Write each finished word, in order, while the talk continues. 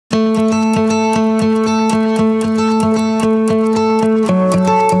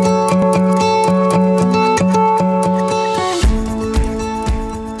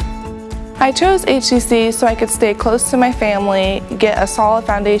chose HCC so I could stay close to my family, get a solid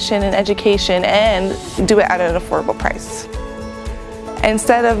foundation in education, and do it at an affordable price.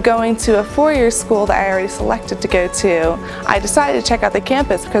 Instead of going to a four-year school that I already selected to go to, I decided to check out the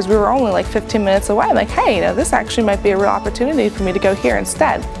campus because we were only like 15 minutes away. I'm like, hey, this actually might be a real opportunity for me to go here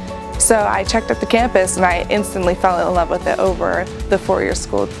instead. So I checked out the campus and I instantly fell in love with it over the four-year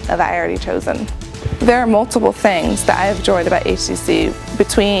school that I already chosen. There are multiple things that I've enjoyed about HCC,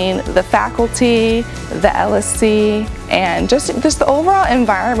 between the faculty, the LSC, and just the overall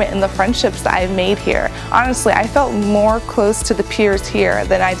environment and the friendships that I've made here. Honestly, I felt more close to the peers here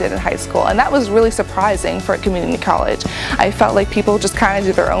than I did in high school, and that was really surprising for a community college. I felt like people just kind of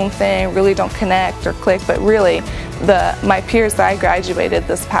do their own thing, really don't connect or click, but really my peers that I graduated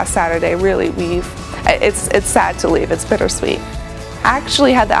this past Saturday, really it's sad to leave, it's bittersweet. I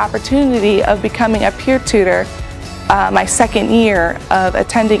actually had the opportunity of becoming a peer tutor my second year of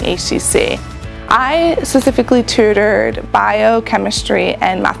attending HCC. I specifically tutored biochemistry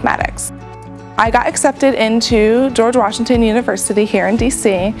and mathematics. I got accepted into George Washington University here in DC,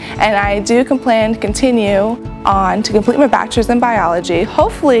 and I do plan to continue on to complete my bachelor's in biology,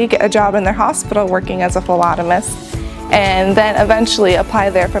 hopefully get a job in their hospital working as a phlebotomist, and then eventually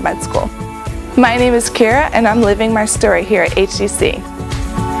apply there for med school. My name is Kirah, and I'm living my story here at HCC.